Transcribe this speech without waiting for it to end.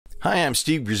Hi, I'm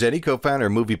Steve Grizzetti, co-founder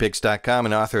of MoviePix.com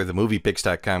and author of the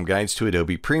MoviePix.com Guides to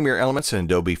Adobe Premiere Elements and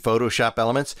Adobe Photoshop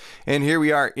Elements. And here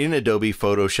we are in Adobe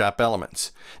Photoshop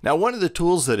Elements. Now, one of the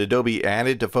tools that Adobe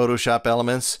added to Photoshop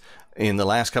Elements in the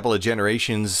last couple of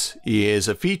generations is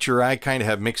a feature I kind of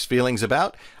have mixed feelings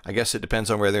about. I guess it depends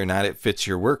on whether or not it fits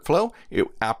your workflow. It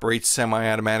operates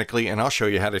semi-automatically, and I'll show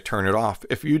you how to turn it off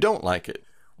if you don't like it.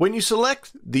 When you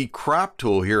select the crop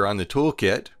tool here on the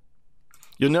toolkit,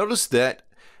 you'll notice that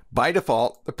by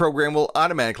default, the program will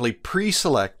automatically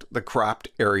pre-select the cropped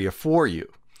area for you.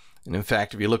 And in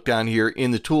fact, if you look down here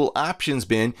in the tool options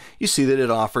bin, you see that it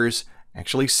offers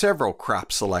actually several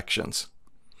crop selections.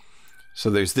 So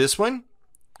there's this one,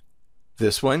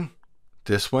 this one,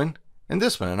 this one, and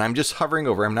this one. And I'm just hovering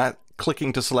over. I'm not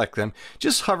clicking to select them,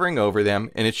 just hovering over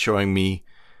them, and it's showing me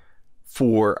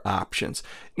 4 options.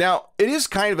 Now, it is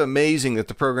kind of amazing that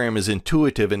the program is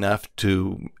intuitive enough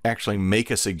to actually make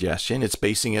a suggestion. It's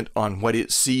basing it on what it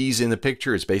sees in the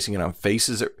picture. It's basing it on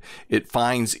faces it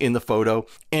finds in the photo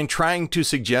and trying to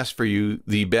suggest for you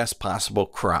the best possible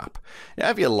crop.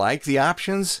 Now, if you like the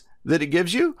options that it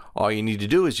gives you, all you need to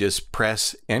do is just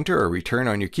press enter or return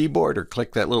on your keyboard or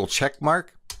click that little check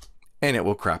mark and it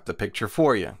will crop the picture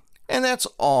for you. And that's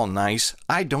all nice.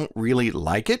 I don't really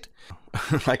like it.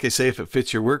 Like I say, if it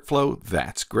fits your workflow,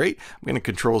 that's great. I'm going to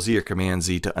Control Z or Command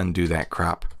Z to undo that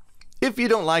crop. If you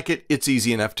don't like it, it's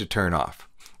easy enough to turn off.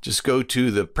 Just go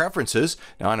to the preferences.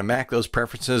 Now on a Mac, those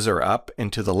preferences are up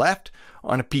and to the left.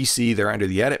 On a PC, they're under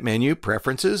the Edit menu,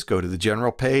 Preferences, go to the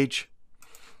General page.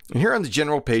 And here on the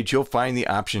General page, you'll find the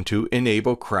option to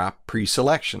Enable Crop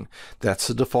Pre-Selection. That's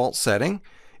the default setting.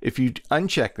 If you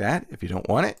uncheck that, if you don't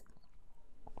want it,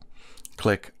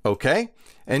 click OK.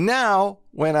 And now,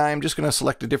 when I'm just going to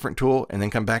select a different tool and then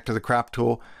come back to the crop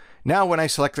tool, now when I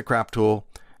select the crop tool,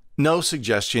 no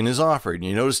suggestion is offered. And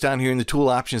you notice down here in the tool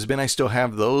options bin, I still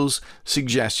have those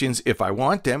suggestions if I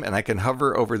want them, and I can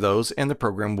hover over those and the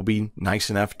program will be nice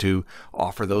enough to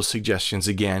offer those suggestions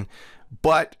again.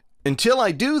 But until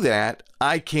I do that,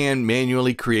 I can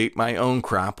manually create my own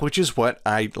crop, which is what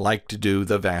I like to do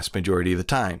the vast majority of the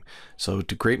time. So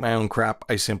to create my own crop,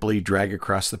 I simply drag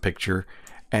across the picture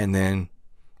and then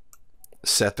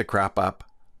set the crop up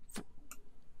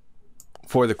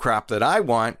for the crop that I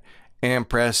want and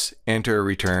press enter or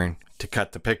return to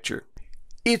cut the picture.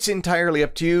 It's entirely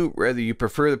up to you whether you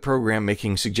prefer the program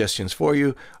making suggestions for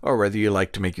you or whether you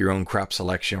like to make your own crop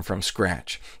selection from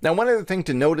scratch. Now, one other thing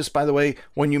to notice, by the way,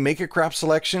 when you make a crop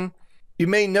selection, you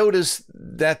may notice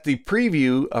that the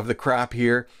preview of the crop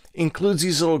here includes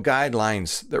these little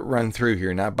guidelines that run through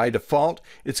here. Now, by default,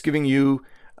 it's giving you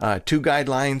 2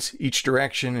 guidelines each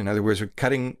direction. In other words, we're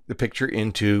cutting the picture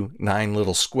into 9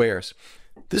 little squares.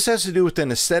 This has to do with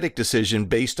an aesthetic decision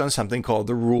based on something called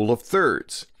the rule of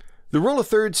thirds. The rule of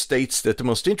thirds states that the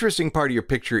most interesting part of your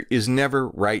picture is never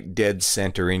right dead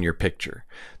center in your picture.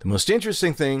 The most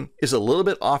interesting thing is a little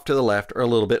bit off to the left or a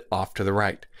little bit off to the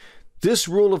right. This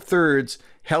rule of thirds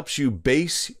helps you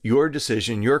base your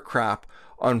decision, your crop,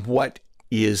 on what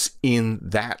is in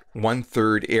that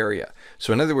 1/3 area.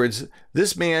 So in other words,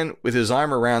 this man with his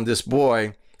arm around this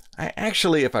boy, I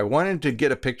actually, if I wanted to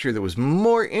get a picture that was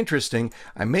more interesting,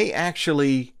 I may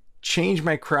actually change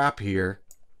my crop here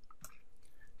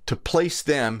to place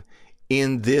them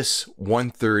in this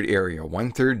 1/3 area,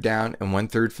 1/3 down and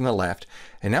 1/3 from the left.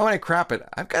 And now when I crop it,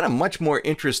 I've got a much more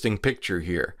interesting picture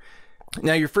here.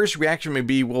 Now your first reaction may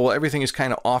be, well, everything is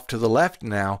kind of off to the left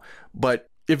now, but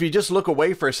if you just look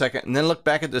away for a second and then look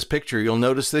back at this picture, you'll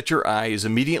notice that your eye is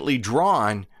immediately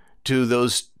drawn to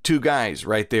those 2 guys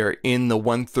right there in the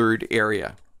 1/3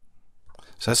 area.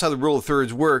 So that's how the rule of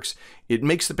thirds works. It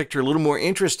makes the picture a little more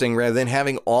interesting rather than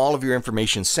having all of your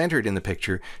information centered in the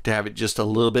picture, to have it just a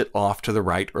little bit off to the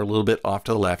right or a little bit off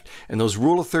to the left. And those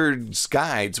rule of thirds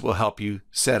guides will help you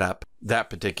set up that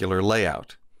particular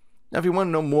layout. Now, if you want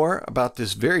to know more about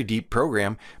this very deep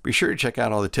program, be sure to check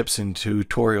out all the tips and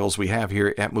tutorials we have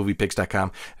here at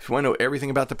MoviePix.com. If you want to know everything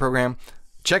about the program,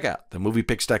 check out the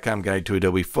MoviePix.com Guide to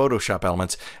Adobe Photoshop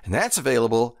Elements, and that's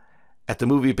available at the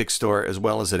MoviePix store as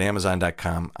well as at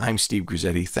Amazon.com. I'm Steve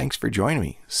Grizzetti. Thanks for joining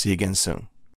me. See you again soon.